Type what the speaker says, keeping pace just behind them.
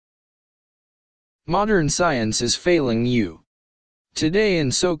Modern science is failing you. Today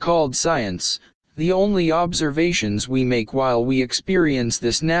in so-called science, the only observations we make while we experience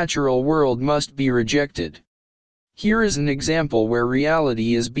this natural world must be rejected. Here is an example where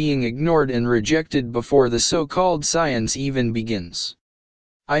reality is being ignored and rejected before the so-called science even begins.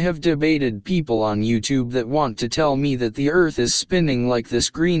 I have debated people on YouTube that want to tell me that the earth is spinning like this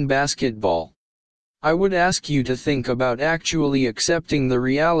green basketball. I would ask you to think about actually accepting the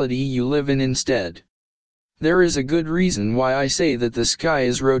reality you live in instead. There is a good reason why I say that the sky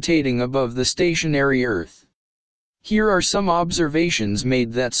is rotating above the stationary earth. Here are some observations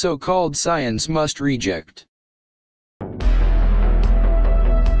made that so-called science must reject.